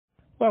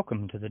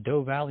Welcome to the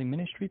Doe Valley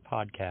Ministry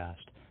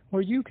Podcast,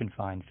 where you can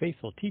find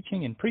faithful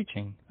teaching and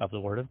preaching of the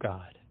Word of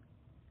God.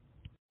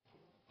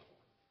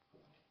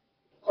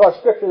 So our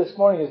scripture this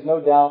morning is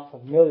no doubt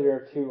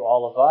familiar to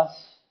all of us.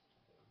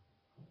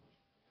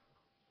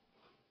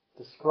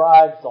 It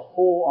describes the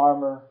whole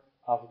armor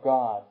of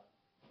God.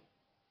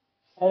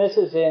 And this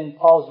is in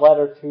Paul's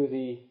letter to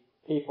the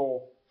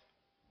people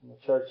in the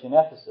church in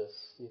Ephesus,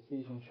 the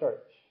Ephesian church.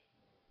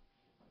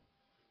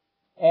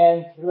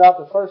 And throughout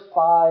the first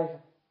 5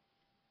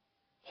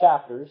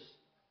 chapters,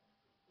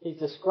 he's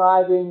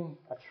describing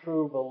a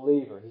true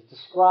believer. He's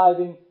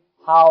describing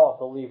how a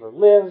believer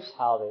lives,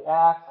 how they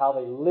act, how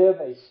they live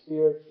a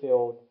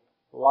Spirit-filled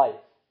life.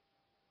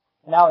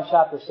 And now in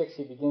chapter 6,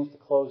 he begins to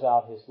close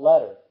out his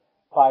letter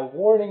by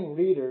warning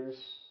readers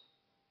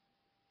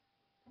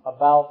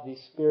about the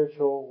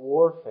spiritual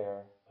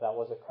warfare that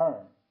was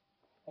occurring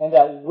and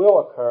that will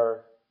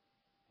occur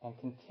and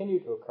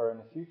continue to occur in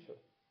the future.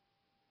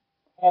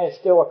 And it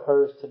still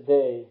occurs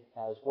today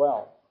as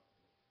well.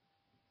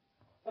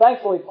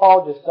 Thankfully,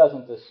 Paul just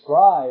doesn't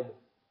describe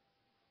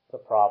the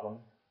problem,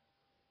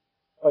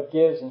 but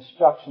gives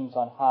instructions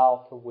on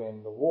how to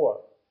win the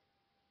war.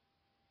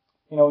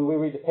 You know, when we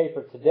read the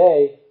paper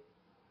today,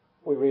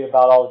 we read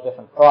about all the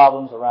different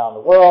problems around the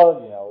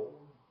world,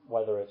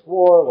 whether it's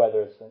war,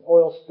 whether it's an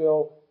oil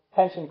spill,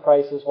 pension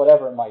crisis,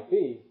 whatever it might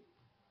be,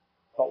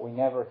 but we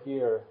never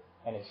hear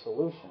any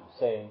solution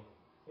saying,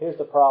 here's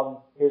the problem,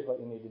 here's what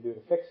you need to do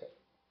to fix it.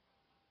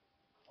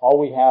 All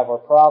we have are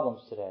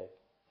problems today.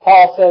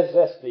 Paul says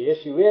this, the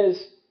issue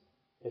is,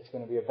 it's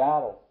going to be a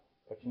battle.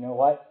 But you know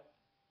what?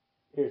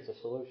 Here's the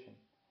solution.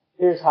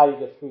 Here's how you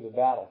get through the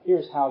battle.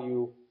 Here's how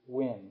you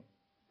win.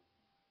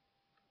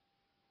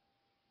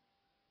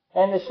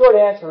 And the short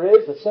answer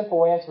is, the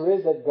simple answer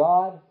is that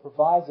God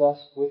provides us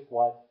with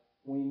what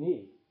we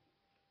need.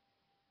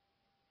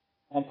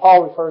 And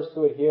Paul refers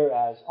to it here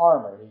as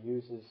armor. He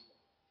uses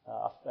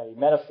a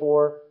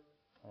metaphor,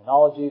 an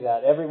analogy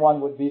that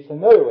everyone would be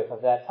familiar with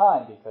at that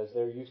time because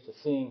they're used to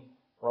seeing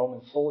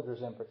Roman soldiers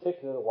in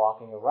particular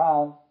walking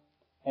around,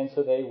 and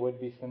so they would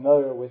be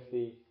familiar with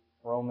the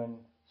Roman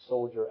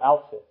soldier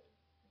outfit.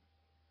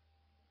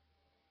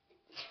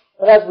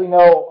 But as we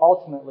know,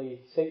 ultimately,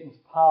 Satan's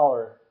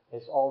power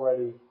is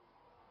already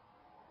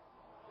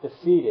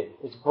defeated,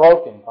 is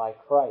broken by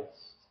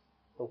Christ.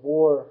 The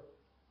war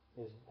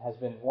has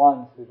been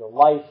won through the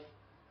life,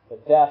 the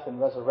death, and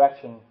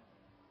resurrection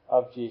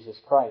of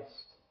Jesus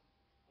Christ.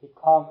 He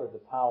conquered the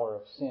power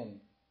of sin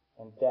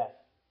and death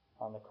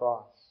on the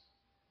cross.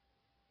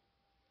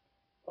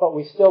 But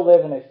we still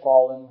live in a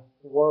fallen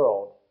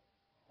world,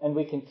 and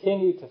we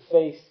continue to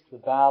face the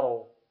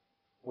battle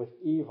with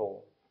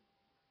evil,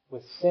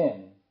 with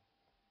sin,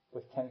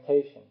 with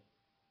temptation.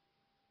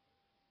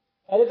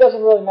 And it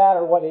doesn't really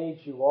matter what age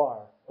you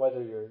are,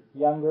 whether you're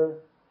younger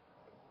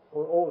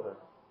or older,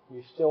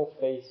 you still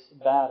face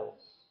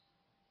battles.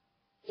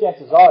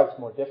 Chances are it's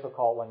more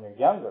difficult when you're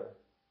younger,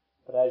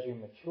 but as you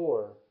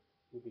mature,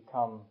 you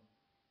become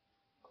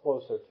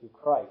closer to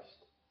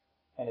Christ,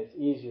 and it's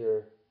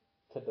easier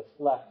to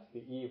deflect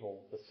the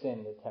evil, the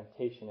sin, the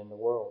temptation in the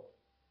world.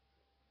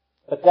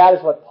 But that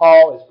is what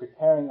Paul is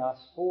preparing us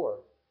for.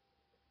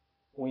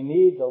 We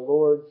need the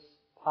Lord's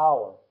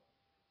power.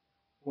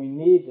 We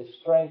need the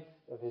strength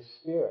of His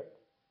Spirit.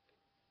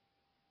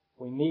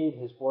 We need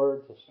His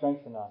Word to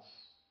strengthen us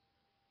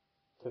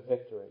to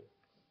victory.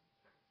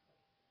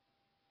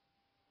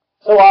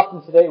 So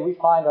often today we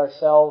find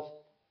ourselves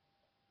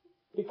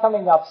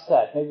becoming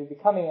upset, maybe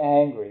becoming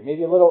angry,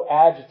 maybe a little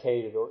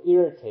agitated or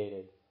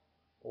irritated,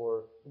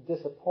 or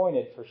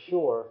disappointed for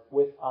sure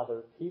with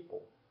other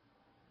people.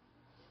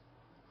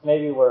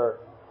 Maybe we're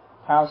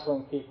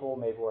counseling people,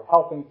 maybe we're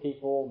helping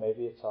people,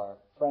 maybe it's our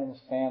friends,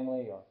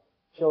 family, or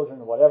children,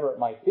 or whatever it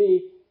might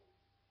be,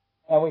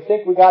 and we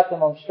think we got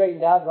them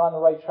straightened out, they're on the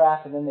right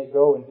track, and then they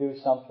go and do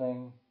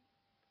something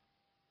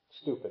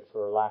stupid,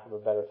 for lack of a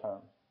better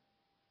term.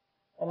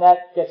 And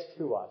that gets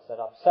to us, that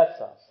upsets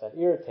us, that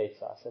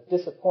irritates us, that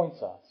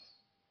disappoints us.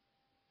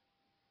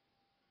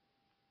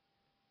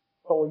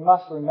 But we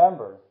must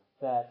remember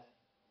that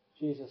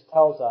Jesus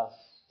tells us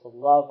to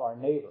love our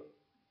neighbor.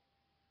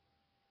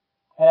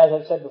 And as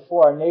I've said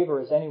before, our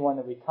neighbor is anyone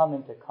that we come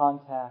into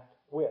contact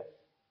with.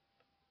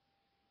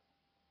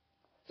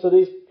 So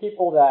these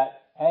people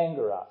that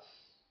anger us,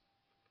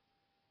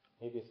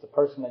 maybe it's the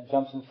person that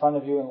jumps in front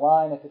of you in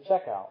line at the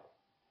checkout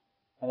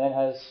and then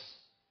has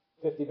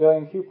 50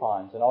 billion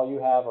coupons and all you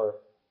have are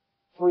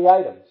 3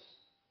 items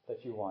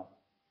that you want.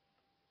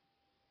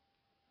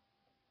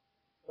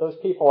 Those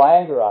people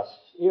anger us,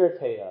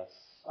 irritate us,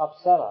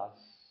 upset us,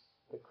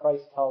 but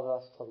Christ tells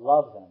us to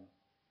love them.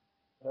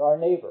 They're our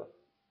neighbor.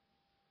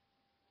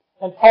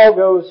 And Paul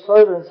goes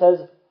further and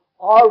says,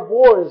 our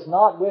war is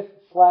not with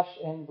flesh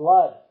and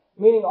blood.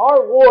 Meaning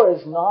our war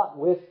is not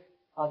with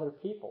other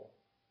people.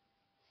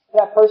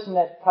 That person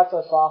that cuts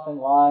us off in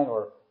line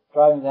or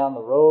driving down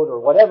the road or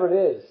whatever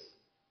it is,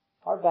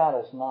 our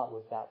battle's not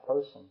with that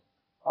person.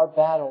 Our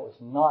battle is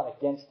not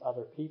against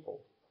other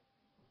people.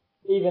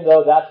 Even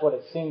though that's what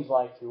it seems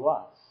like to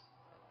us.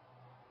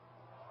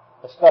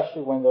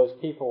 especially when those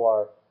people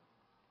are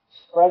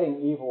spreading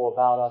evil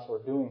about us or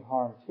doing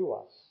harm to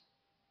us.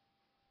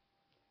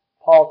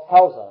 Paul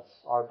tells us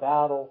our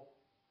battle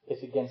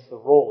is against the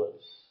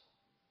rulers,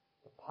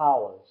 the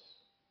powers,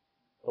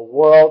 the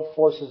world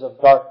forces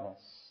of darkness,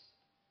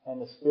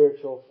 and the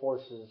spiritual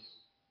forces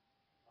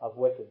of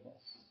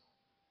wickedness.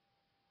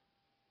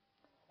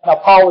 Now,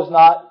 Paul was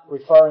not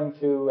referring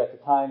to, at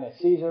the time as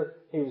Caesar,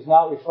 he was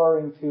not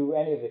referring to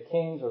any of the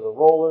kings or the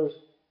rulers,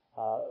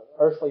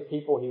 earthly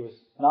people. He was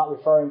not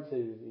referring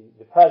to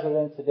the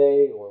president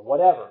today or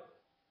whatever.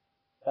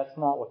 That's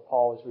not what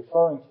Paul is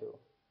referring to.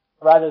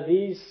 Rather,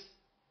 these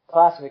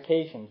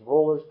classifications,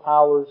 rulers,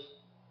 powers,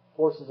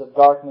 forces of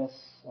darkness,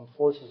 and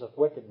forces of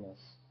wickedness,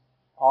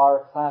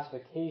 are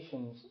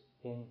classifications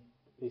in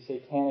the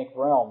satanic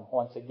realm,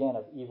 once again,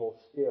 of evil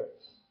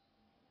spirits.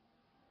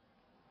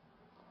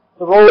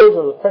 The rulers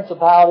or the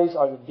principalities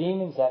are the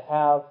demons that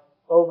have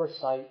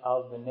oversight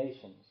of the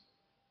nations.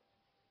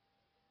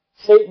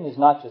 Satan is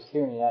not just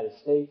here in the United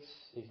States.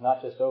 He's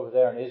not just over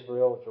there in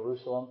Israel,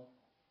 Jerusalem.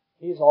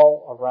 He's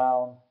all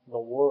around the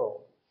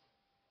world.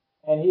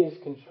 And he is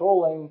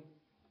controlling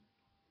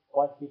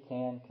what he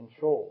can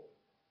control.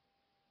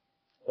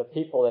 The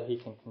people that he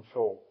can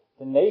control.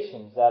 The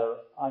nations that are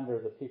under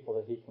the people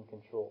that he can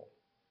control.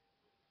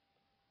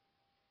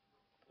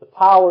 The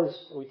powers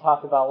we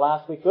talked about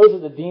last week, those are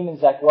the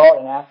demons that go out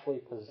and actually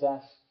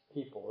possess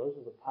people. Those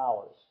are the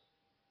powers.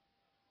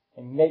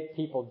 And make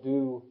people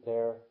do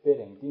their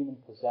bidding, demon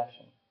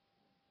possession.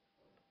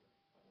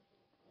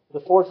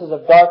 The forces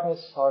of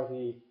darkness are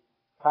we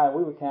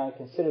would kind of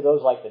consider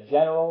those like the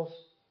generals.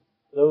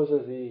 Those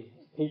are the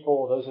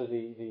people, those are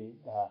the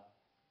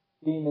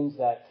demons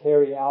that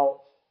carry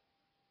out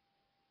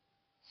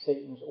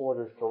Satan's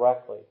orders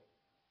directly.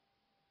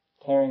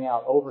 Carrying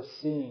out,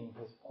 overseeing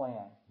his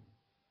plan.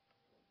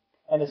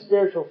 And the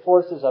spiritual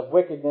forces of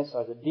wickedness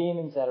are the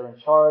demons that are in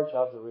charge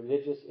of the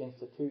religious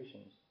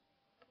institutions,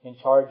 in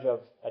charge of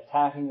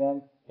attacking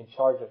them, in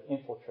charge of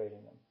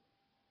infiltrating them.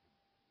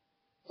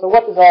 So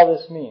what does all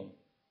this mean?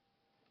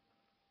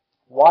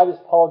 Why does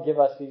Paul give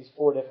us these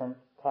 4 different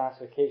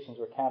classifications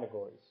or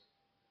categories?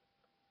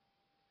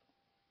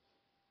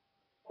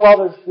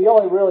 Well, the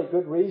only really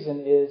good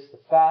reason is the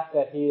fact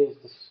that he is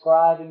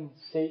describing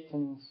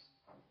Satan's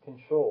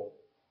control.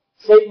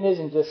 Satan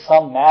isn't just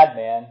some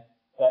madman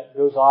that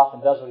goes off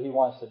and does what he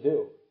wants to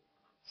do.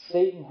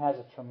 Satan has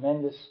a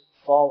tremendous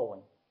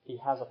following. He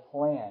has a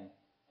plan.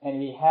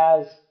 And he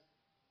has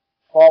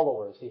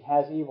followers. He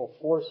has evil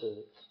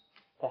forces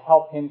to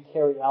help him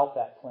carry out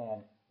that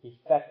plan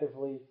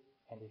effectively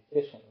and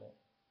efficiently.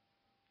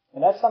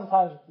 And that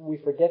sometimes we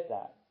forget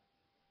that.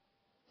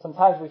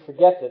 Sometimes we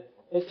forget that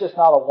it's just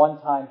not a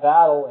one-time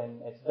battle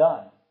and it's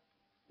done.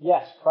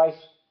 Yes, Christ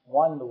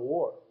won the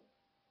war.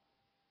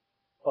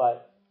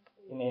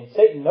 And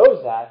Satan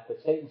knows that, but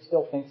Satan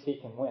still thinks he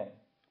can win.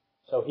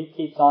 So he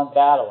keeps on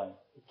battling.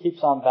 He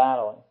keeps on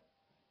battling.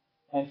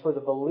 And for the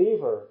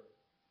believer,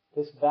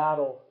 this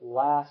battle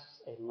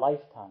lasts a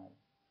lifetime.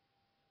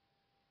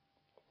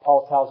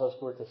 Paul tells us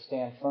we're to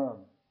stand firm.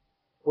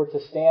 We're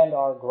to stand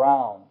our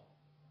ground.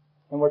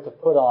 And we're to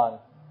put on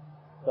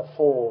the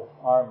full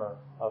armor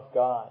of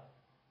God.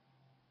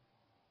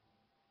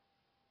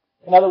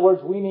 In other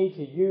words, we need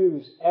to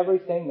use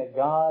everything that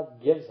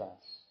God gives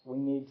us. We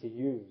need to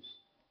use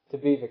to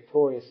be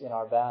victorious in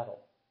our battle.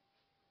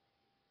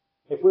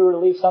 If we were to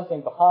leave something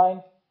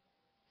behind,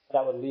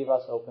 that would leave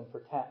us open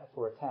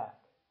for attack.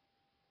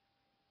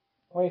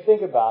 When you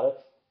think about it,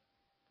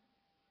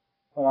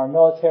 when our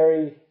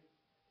military,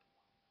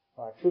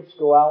 our troops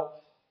go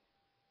out,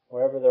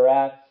 wherever they're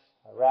at,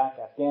 Iraq,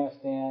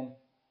 Afghanistan,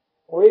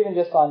 or even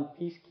just on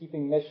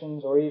peacekeeping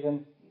missions, or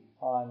even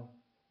on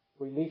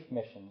relief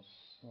missions,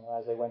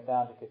 as they went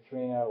down to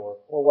Katrina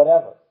or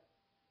whatever.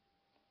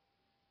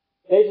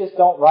 They just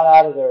don't run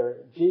out of their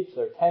jeeps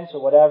or tents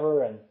or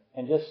whatever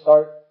and just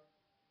start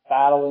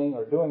battling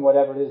or doing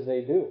whatever it is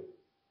they do.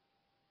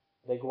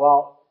 They go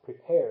out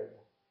prepared.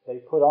 They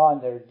put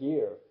on their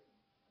gear.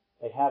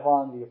 They have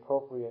on the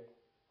appropriate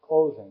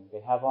clothing.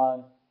 They have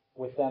on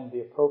with them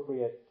the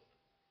appropriate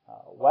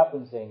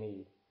weapons they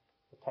need,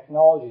 the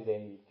technology they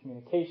need,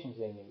 communications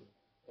they need.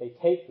 They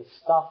take the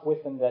stuff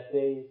with them that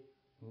they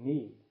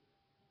need.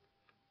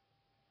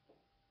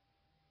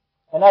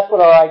 And that's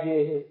what our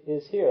idea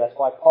is here. That's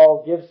why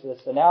Paul gives this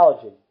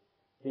analogy.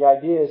 The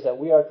idea is that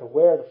we are to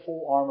wear the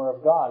full armor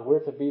of God. We're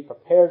to be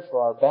prepared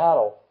for our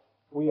battle.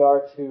 We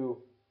are to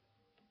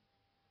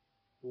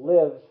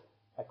live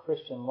a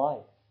Christian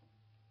life.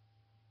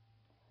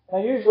 Now,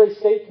 usually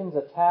Satan's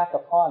attack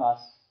upon us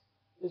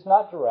is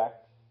not direct.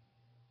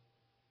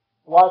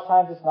 A lot of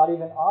times it's not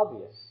even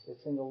obvious.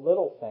 It's in the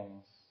little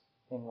things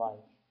in life.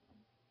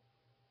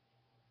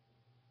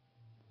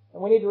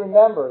 And we need to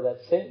remember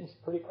that Satan's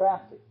pretty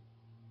crafty.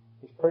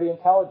 He's pretty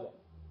intelligent.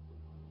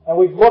 And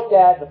we've looked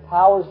at the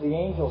powers the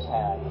angels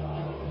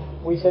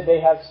have. We said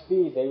they have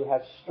speed, they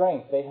have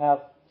strength, they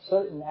have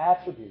certain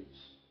attributes.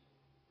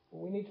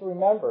 We need to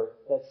remember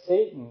that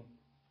Satan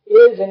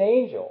is an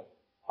angel,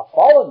 a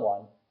fallen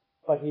one,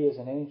 but he is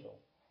an angel.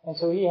 And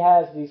so he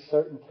has these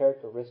certain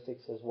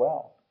characteristics as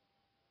well.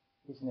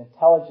 He's an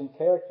intelligent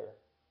character.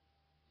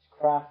 He's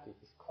crafty.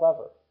 He's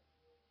clever.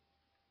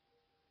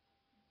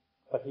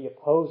 But he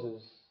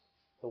opposes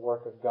the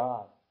work of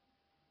God.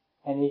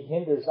 And he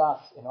hinders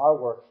us in our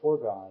work for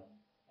God,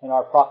 in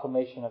our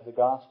proclamation of the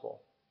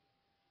gospel.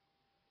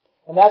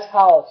 And that's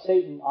how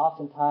Satan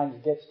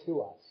oftentimes gets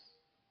to us.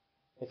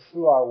 It's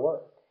through our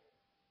work.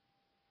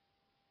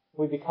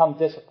 We become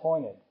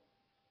disappointed.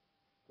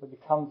 We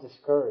become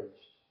discouraged.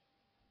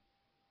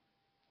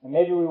 And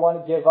maybe we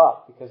want to give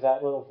up because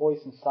that little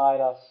voice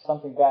inside us,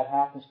 something bad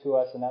happens to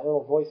us, and that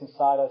little voice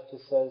inside us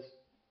just says,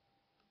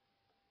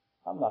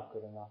 I'm not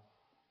good enough.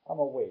 I'm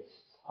a waste.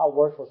 How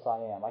worthless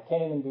I am. I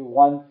can't even do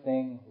one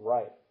thing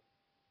right.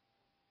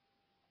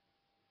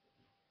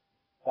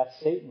 That's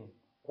Satan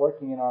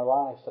working in our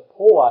lives to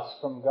pull us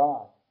from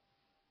God.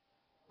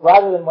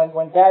 Rather than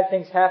when bad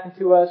things happen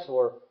to us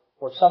or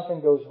something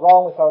goes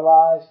wrong with our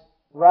lives,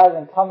 rather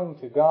than coming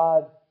to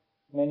God,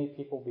 many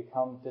people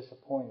become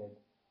disappointed.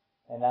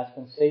 And that's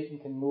when Satan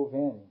can move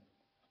in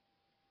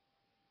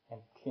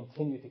and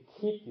continue to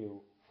keep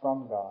you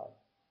from God.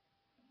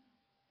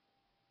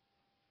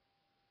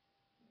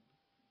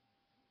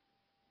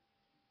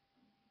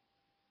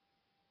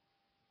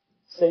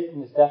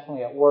 Satan is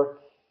definitely at work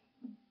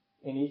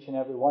in each and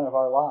every one of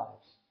our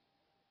lives.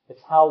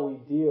 It's how we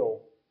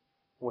deal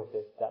with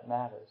it that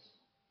matters.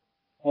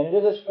 And it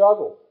is a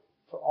struggle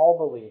for all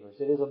believers.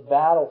 It is a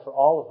battle for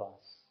all of us.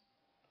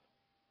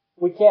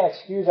 We can't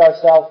excuse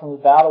ourselves from the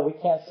battle. We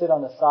can't sit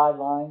on the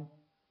sideline.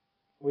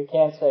 We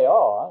can't say,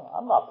 oh,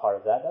 I'm not part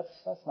of that.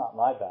 That's not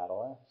my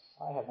battle.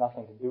 I have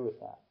nothing to do with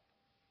that.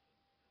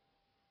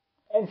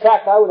 In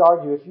fact, I would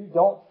argue if you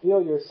don't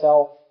feel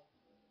yourself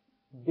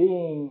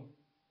being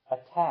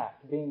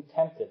attacked, being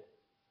tempted,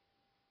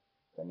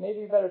 then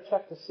maybe you better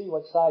check to see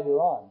what side you're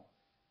on.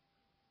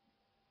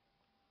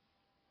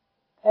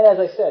 And as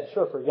I said,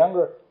 sure, for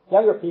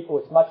younger people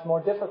it's much more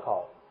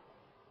difficult.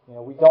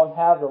 We don't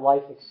have the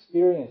life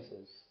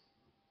experiences.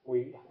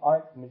 We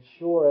aren't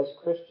mature as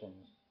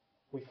Christians.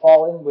 We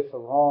fall in with the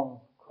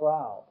wrong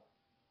crowd.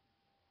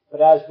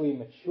 But as we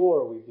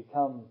mature, we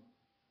become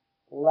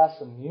less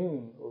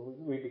immune, or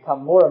we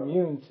become more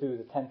immune to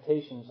the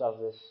temptations of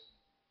this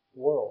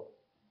world.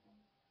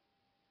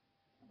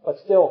 But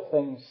still,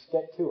 things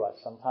get to us.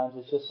 Sometimes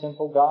it's just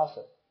simple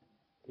gossip.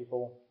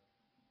 People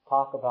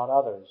talk about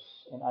others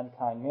in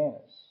unkind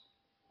manners.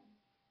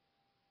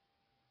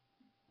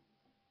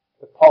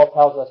 But Paul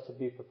tells us to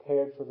be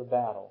prepared for the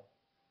battle.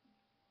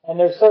 And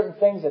there's certain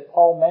things that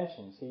Paul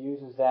mentions. He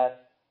uses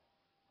that,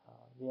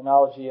 the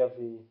analogy of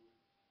the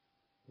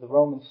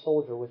Roman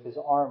soldier with his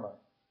armor.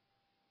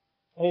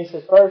 And he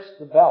says, first,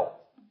 the belt.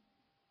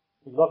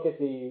 You look at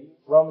the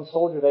Roman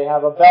soldier, they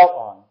have a belt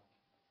on.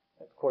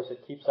 Of course,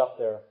 it keeps up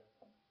their,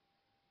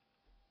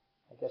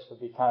 I guess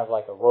would be kind of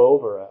like a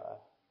robe or a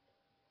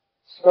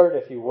skirt,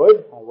 if you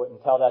would. I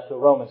wouldn't tell that to a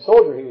Roman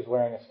soldier he was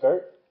wearing a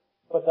skirt,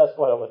 but that's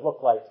what it would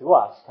look like to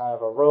us, kind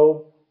of a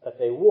robe that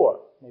they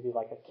wore, maybe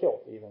like a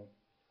kilt even.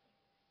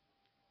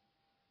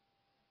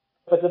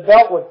 But the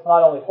belt would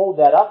not only hold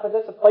that up, but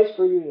that's a place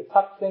for you to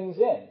tuck things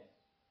in.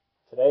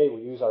 Today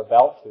we use our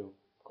belt to,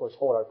 of course,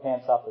 hold our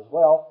pants up as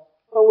well,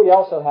 but we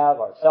also have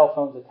our cell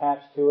phones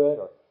attached to it,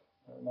 or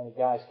many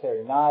guys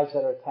carry knives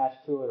that are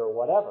attached to it, or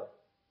whatever.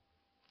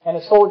 And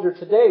a soldier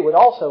today would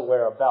also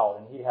wear a belt,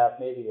 and he'd have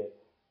maybe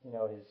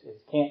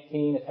his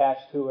canteen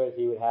attached to it.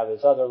 He would have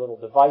his other little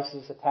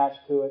devices attached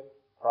to it,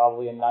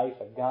 probably a knife,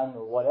 a gun,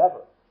 or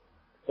whatever.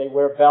 They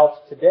wear belts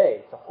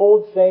today to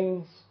hold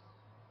things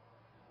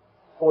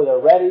before they're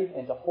ready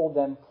and to hold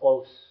them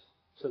close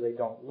so they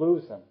don't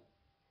lose them.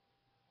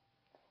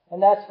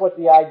 And that's what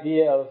the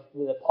idea of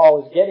that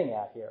Paul is getting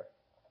at here.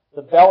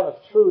 The belt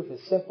of truth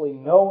is simply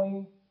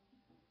knowing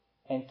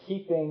and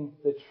keeping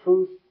the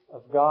truth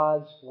of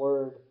God's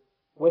Word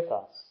with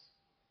us,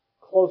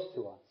 close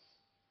to us.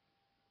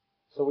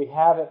 So we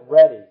have it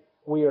ready.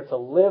 We are to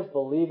live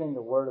believing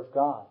the Word of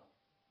God.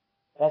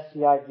 That's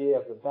the idea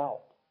of the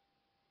belt.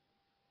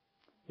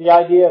 The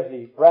idea of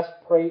the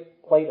breastplate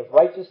of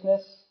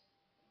righteousness.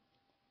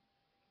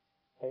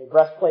 A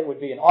breastplate would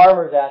be an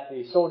armor that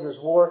the soldiers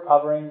wore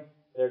covering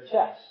their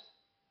chest.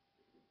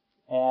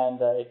 And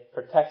it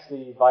protects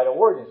the vital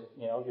organs.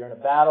 If you're in a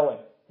battle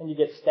and you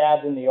get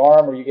stabbed in the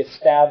arm or you get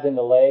stabbed in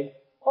the leg,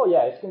 oh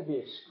yeah, it's going to be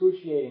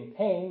excruciating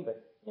pain,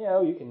 but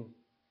you can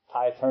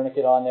tie a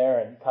tourniquet on there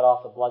and cut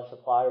off the blood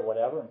supply or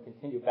whatever and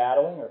continue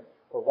battling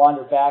or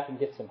wander back and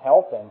get some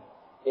help. And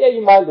yeah,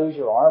 you might lose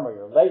your arm or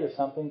your leg or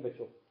something, but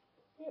you'll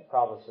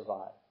probably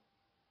survive.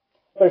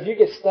 But if you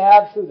get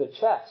stabbed through the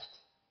chest,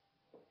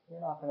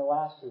 you're not going to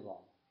last too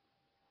long.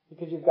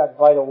 Because you've got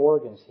vital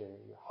organs here,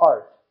 your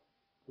heart,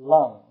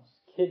 lungs,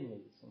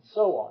 kidneys, and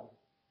so on.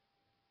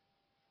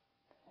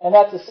 And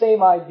that's the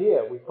same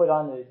idea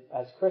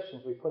as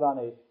Christians, we put on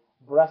a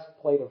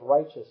breastplate of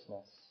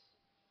righteousness.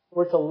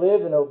 We're to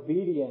live in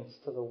obedience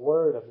to the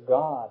Word of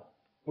God.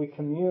 We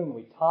commune,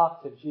 we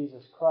talk to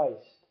Jesus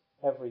Christ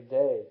every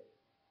day.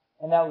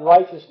 And that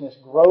righteousness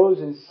grows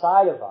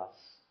inside of us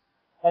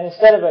And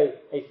instead of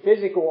a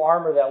physical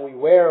armor that we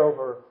wear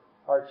over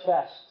our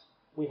chest,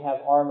 we have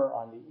armor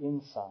on the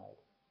inside.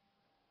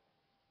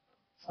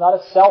 It's not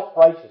a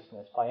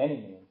self-righteousness by any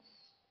means,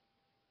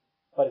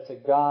 but it's a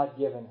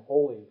God-given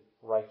holy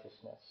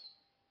righteousness.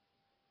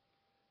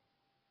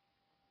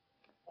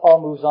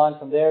 Paul moves on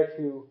from there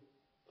to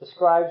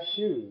describe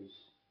shoes.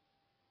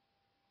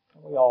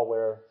 We all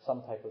wear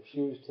some type of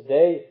shoes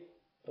today.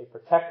 They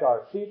protect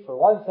our feet for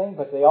one thing,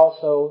 but they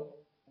also,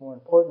 more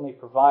importantly,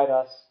 provide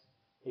us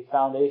a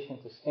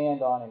foundation to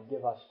stand on and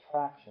give us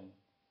traction.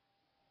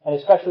 And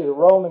especially the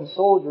Roman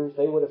soldiers,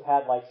 they would have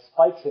had like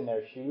spikes in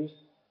their shoes.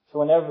 So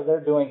whenever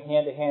they're doing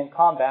hand-to-hand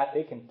combat,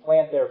 they can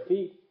plant their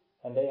feet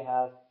and they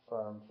have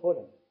firm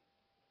footing.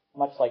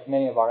 Much like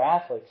many of our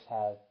athletes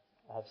have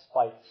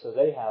spikes, so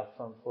they have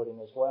firm footing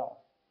as well.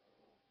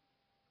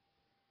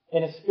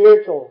 In a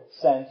spiritual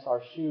sense,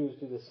 our shoes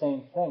do the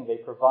same thing. They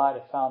provide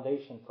a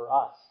foundation for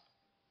us.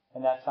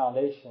 And that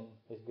foundation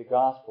is the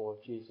gospel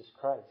of Jesus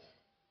Christ.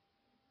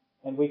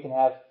 And we can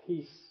have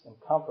peace and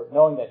comfort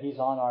knowing that He's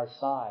on our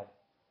side.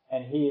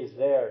 And He is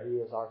there. He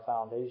is our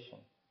foundation.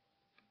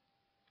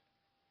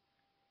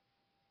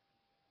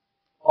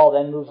 Paul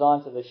then moves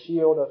on to the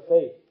shield of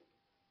faith.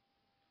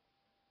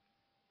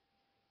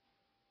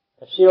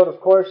 A shield,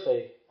 of course,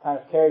 they kind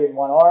of carried in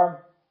one arm.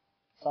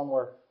 Some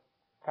were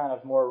kind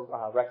of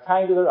more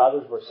rectangular,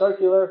 others were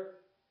circular.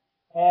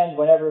 And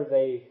whenever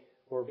they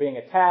were being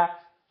attacked,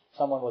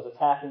 someone was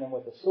attacking them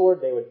with a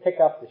sword, they would pick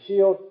up the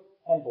shield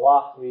and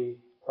block the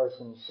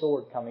person's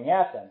sword coming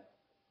at them.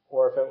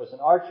 Or if it was an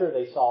archer,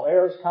 they saw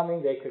arrows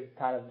coming, they could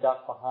kind of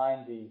duck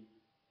behind the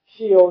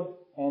shield,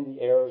 and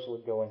the arrows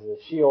would go into the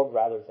shield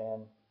rather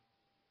than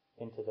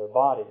into their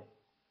body.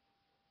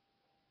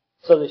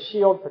 So the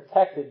shield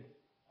protected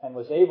and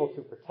was able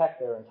to protect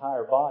their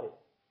entire body.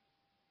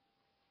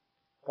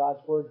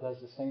 God's Word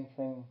does the same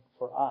thing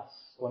for us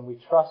when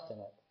we trust in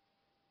it.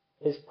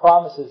 His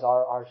promises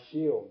are our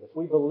shield. If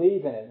we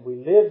believe in it and we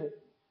live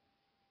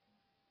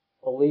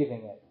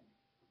believing it,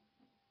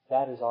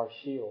 that is our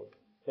shield.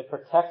 It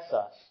protects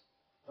us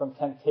from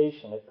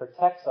temptation. It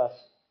protects us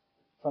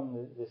from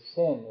the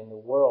sin in the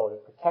world.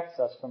 It protects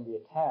us from the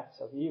attacks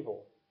of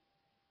evil.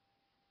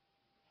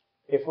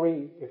 If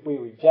we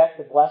reject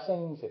the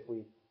blessings, if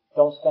we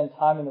don't spend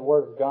time in the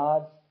Word of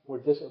God, we're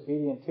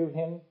disobedient to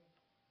Him,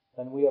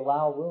 then we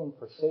allow room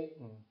for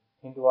Satan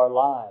into our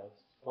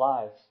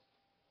lives.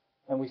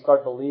 And we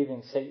start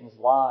believing Satan's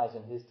lies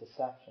and his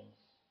deceptions.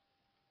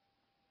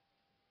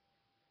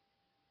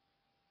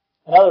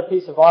 Another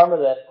piece of armor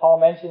that Paul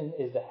mentioned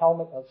is the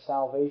helmet of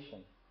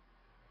salvation.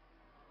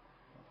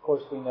 Of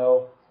course, we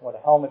know what a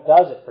helmet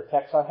does. It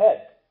protects our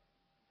head.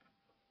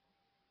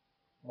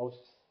 Most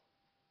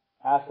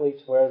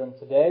athletes wear them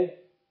today.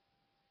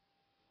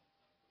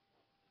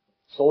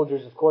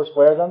 Soldiers, of course,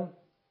 wear them.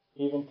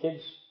 Even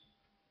kids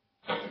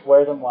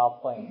wear them while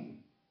playing.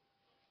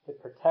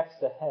 It protects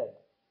the head.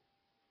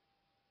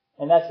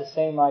 And that's the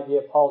same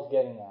idea Paul's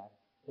getting at,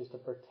 is to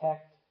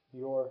protect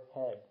your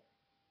head.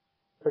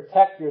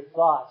 Protect your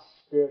thoughts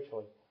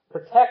spiritually.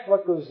 Protect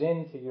what goes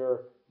into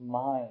your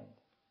mind.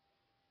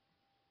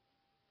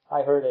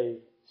 I heard a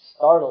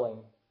startling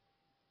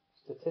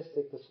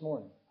statistic this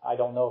morning. I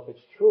don't know if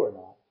it's true or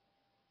not,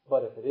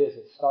 but if it is,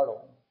 it's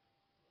startling.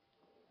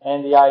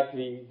 And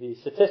the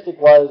statistic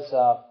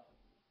was,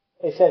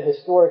 they said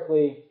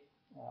historically,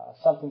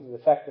 something to the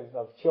effect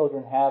of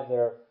children have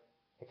their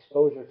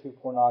exposure to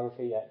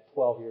pornography at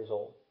 12 years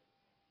old.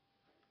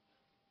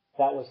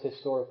 That was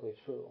historically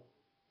true.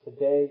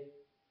 Today,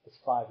 it's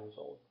 5 years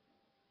old.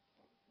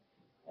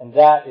 And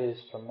that is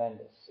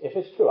tremendous. If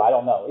it's true, I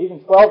don't know.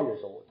 Even 12 years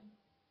old.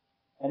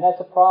 And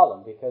that's a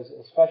problem because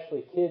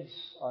especially kids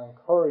are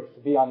encouraged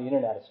to be on the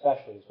internet,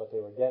 especially is what they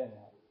were getting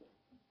at.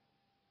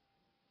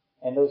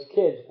 And those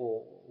kids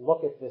will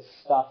look at this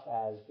stuff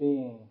as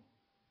being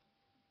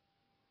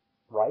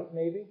right,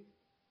 maybe,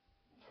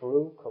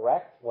 true,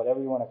 correct, whatever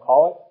you want to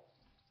call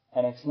it.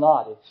 And it's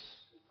not. It's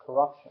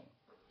corruption.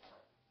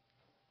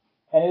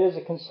 And it is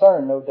a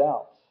concern, no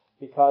doubt,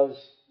 because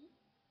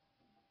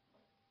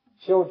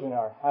children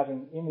are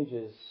having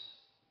images,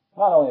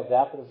 not only of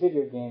that, but of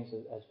video games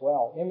as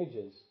well,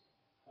 images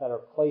that are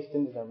placed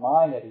into their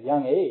mind at a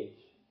young age,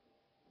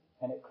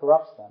 and it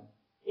corrupts them.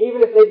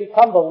 Even if they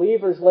become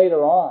believers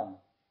later on,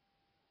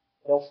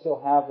 they'll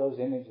still have those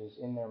images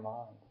in their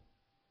mind.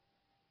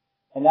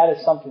 And that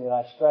is something that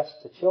I stress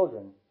to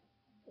children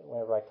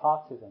whenever I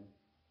talk to them,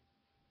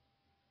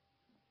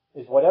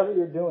 is whatever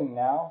you're doing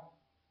now,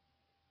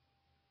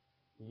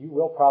 you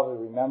will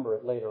probably remember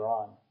it later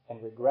on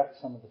and regret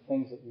some of the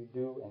things that you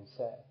do and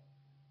say.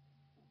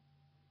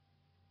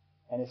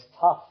 And it's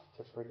tough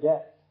to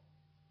forget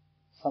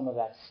some of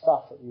that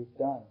stuff that you've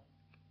done.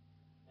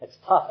 It's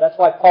tough. That's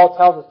why Paul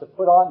tells us to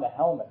put on the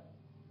helmet.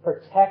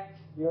 Protect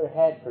your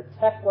head.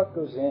 Protect what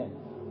goes in.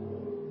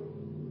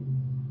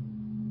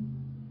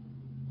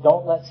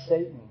 Don't let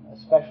Satan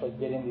especially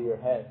get into your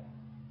head.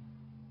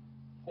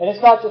 And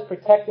it's not just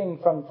protecting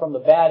from the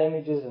bad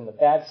images and the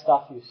bad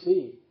stuff you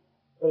see,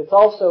 but it's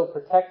also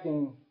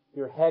protecting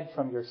your head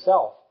from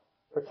yourself.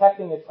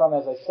 Protecting it from,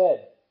 as I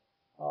said,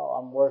 oh,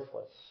 I'm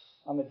worthless.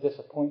 I'm a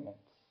disappointment.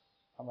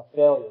 I'm a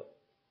failure.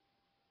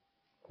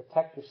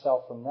 Protect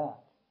yourself from that.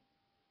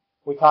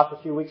 We talked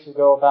a few weeks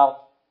ago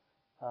about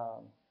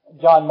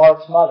John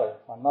Mark's mother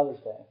on Mother's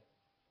Day,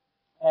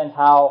 and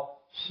how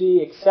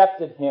she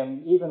accepted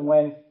him even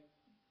when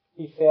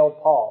he failed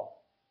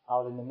Paul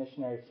out in the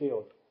missionary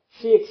field.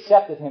 She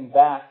accepted him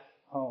back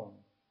home.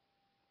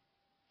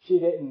 She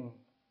didn't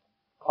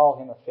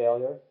call him a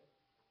failure.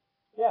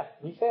 Yeah,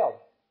 he failed.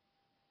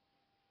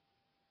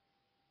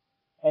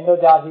 And no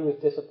doubt he was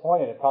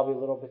disappointed and probably a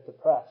little bit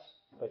depressed,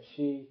 but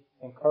she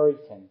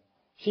encouraged him.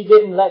 She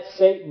didn't let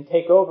Satan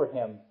take over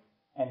him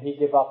and he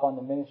give up on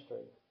the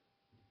ministry.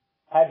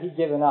 Had he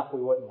given up,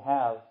 we wouldn't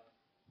have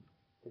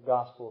the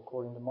gospel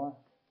according to Mark.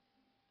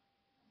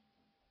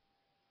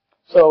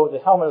 So the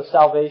helmet of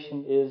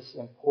salvation is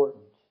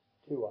important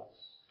to us.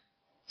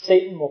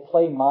 Satan will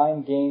play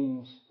mind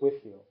games with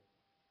you.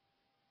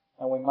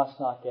 And we must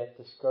not get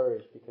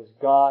discouraged because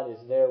God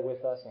is there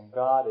with us and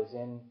God is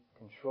in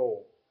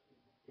control.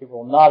 He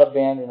will not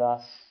abandon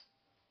us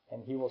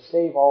and He will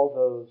save all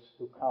those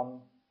who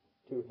come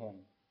to Him.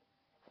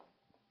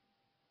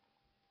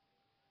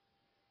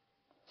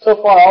 So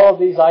far, all of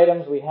these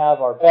items, we have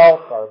our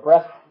belt, our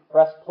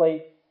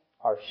breastplate,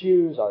 our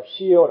shoes, our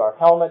shield, our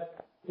helmet.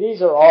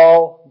 These are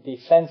all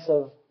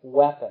defensive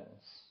weapons.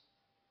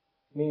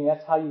 Meaning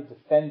that's how you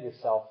defend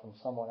yourself from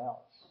someone else.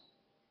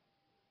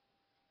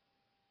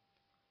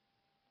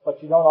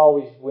 But you don't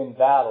always win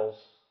battles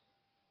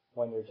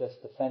when you're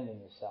just defending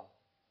yourself.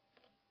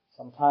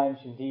 Sometimes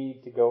you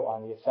need to go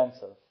on the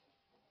offensive.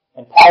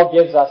 And Paul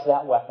gives us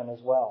that weapon as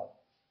well.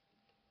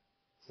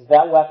 He says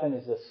that weapon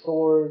is the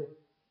sword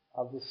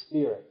of the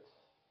Spirit,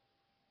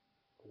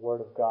 the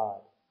Word of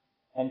God.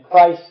 And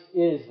Christ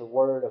is the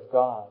Word of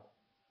God.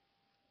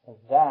 And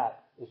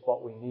that is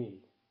what we need.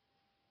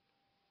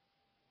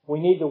 We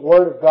need the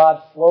Word of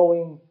God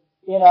flowing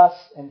in us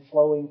and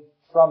flowing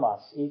from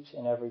us each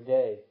and every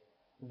day.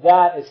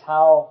 That is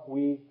how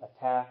we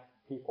attack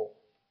people.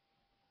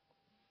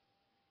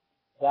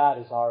 That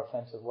is our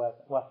offensive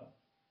weapon.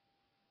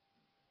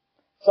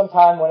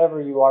 Sometime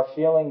whenever you are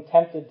feeling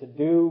tempted to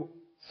do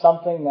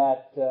something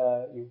that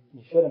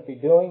you shouldn't be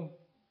doing,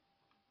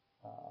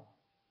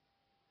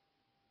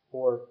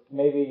 or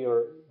maybe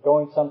you're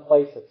going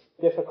someplace that's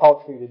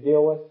difficult for you to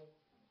deal with,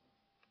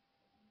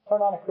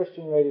 turn on a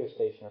Christian radio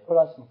station or put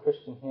on some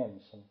Christian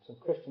hymns, some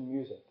Christian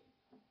music.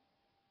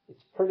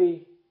 It's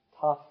pretty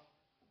tough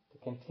to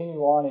continue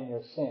on in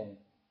your sin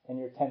and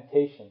your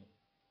temptation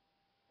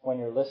when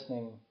you're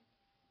listening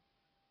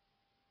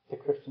to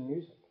Christian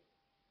music.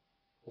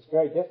 It's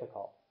very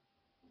difficult.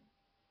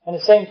 And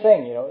the same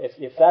thing,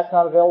 if that's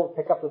not available,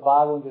 pick up the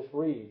Bible and just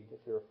read. If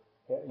you're,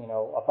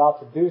 about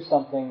to do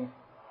something,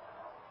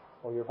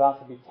 or you're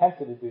about to be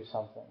tempted to do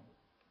something,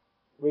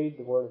 read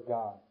the Word of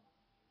God.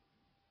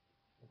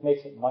 It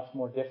makes it much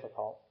more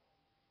difficult.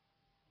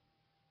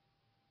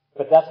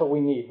 But that's what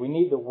we need. We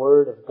need the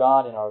Word of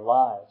God in our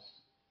lives.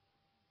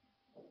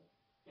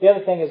 The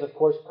other thing is, of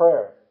course,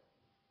 prayer.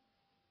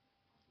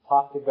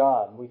 Talk to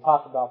God. We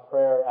talked about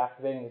prayer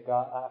activating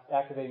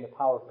the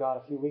power of God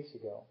a few weeks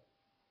ago.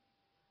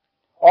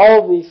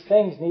 All of these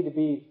things need to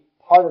be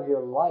part of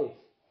your life.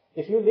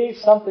 If you leave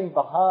something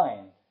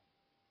behind,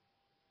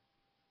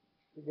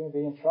 you're going to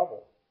be in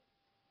trouble.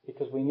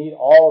 Because we need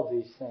all of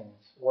these things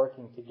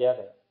working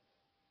together.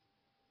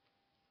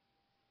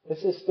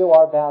 This is still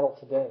our battle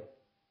today.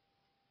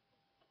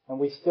 And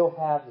we still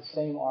have the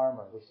same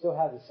armor. We still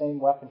have the same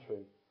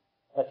weaponry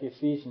that the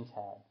Ephesians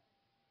had.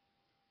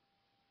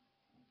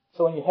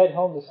 So when you head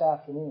home this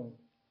afternoon,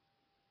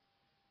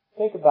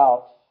 think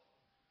about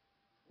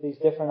these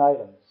different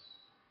items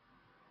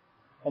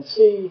and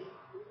see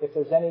if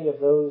there's any of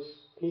those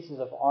pieces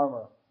of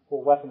armor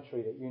or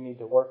weaponry that you need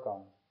to work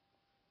on.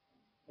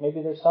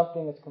 Maybe there's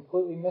something that's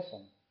completely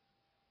missing.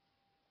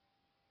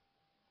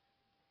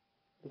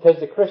 Because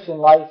the Christian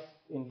life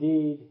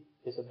indeed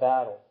is a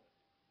battle.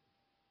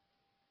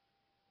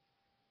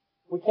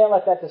 We can't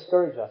let that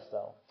discourage us,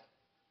 though.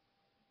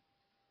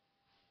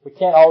 We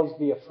can't always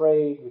be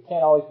afraid. We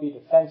can't always be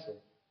defensive.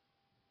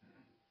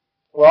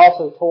 We're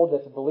also told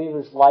that the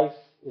believer's life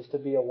is to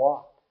be a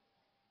walk.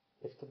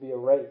 It's to be a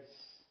race.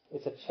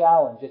 It's a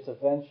challenge. It's a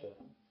venture.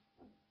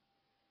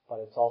 But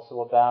it's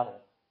also a battle.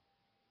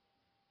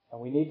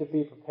 And we need to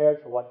be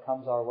prepared for what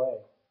comes our way.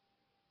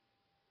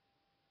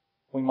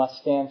 We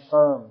must stand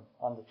firm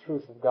on the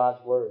truth of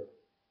God's Word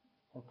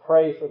and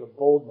pray for the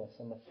boldness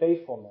and the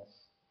faithfulness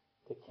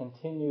to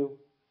continue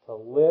to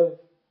live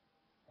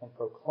and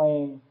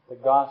proclaim the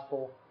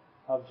gospel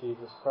of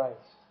Jesus Christ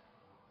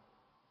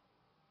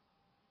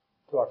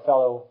to our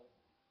fellow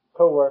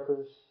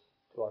co-workers,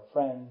 to our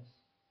friends,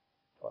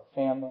 to our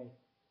family,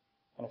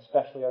 and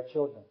especially our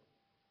children.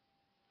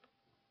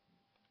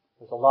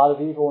 There's a lot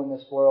of evil in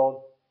this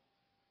world,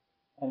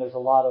 and there's a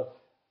lot of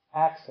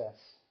access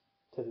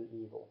to the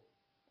evil.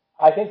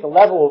 I think the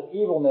level of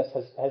evilness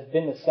has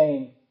been the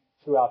same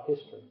throughout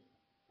history.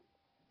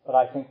 But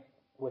I think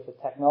with the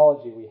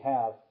technology we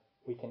have,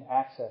 we can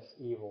access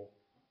evil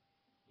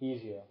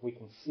easier. We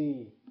can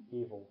see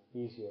evil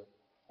easier.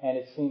 and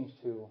it seems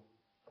to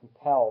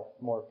compel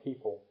more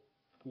people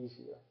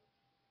easier.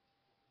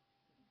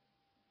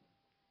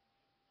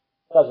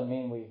 Doesn't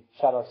mean we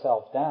shut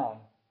ourselves down.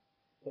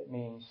 It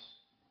means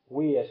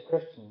we as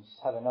Christians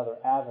have another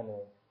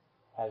avenue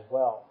as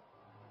well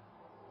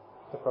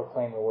to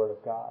proclaim the Word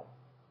of God.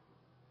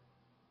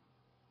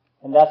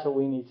 And that's what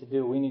we need to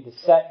do. We need to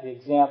set the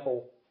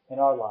example in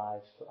our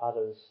lives for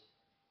others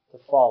to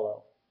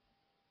follow,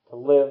 to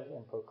live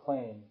and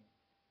proclaim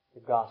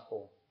the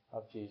gospel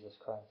of Jesus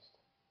Christ.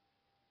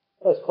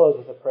 Let's close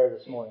with a prayer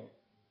this morning.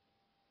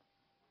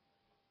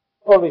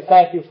 Lord, we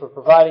thank you for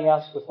providing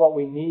us with what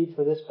we need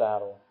for this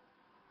battle.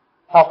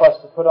 Help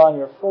us to put on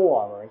your full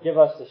armor and give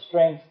us the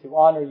strength to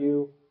honor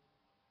you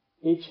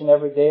each and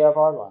every day of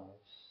our lives.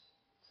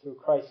 It's through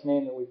Christ's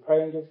name that we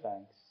pray and give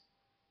thanks.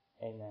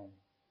 Amen.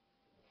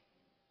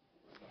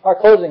 Our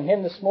closing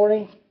hymn this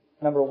morning,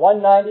 number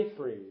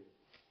 193.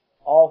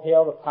 All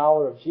hail the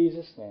power of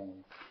Jesus'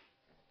 name.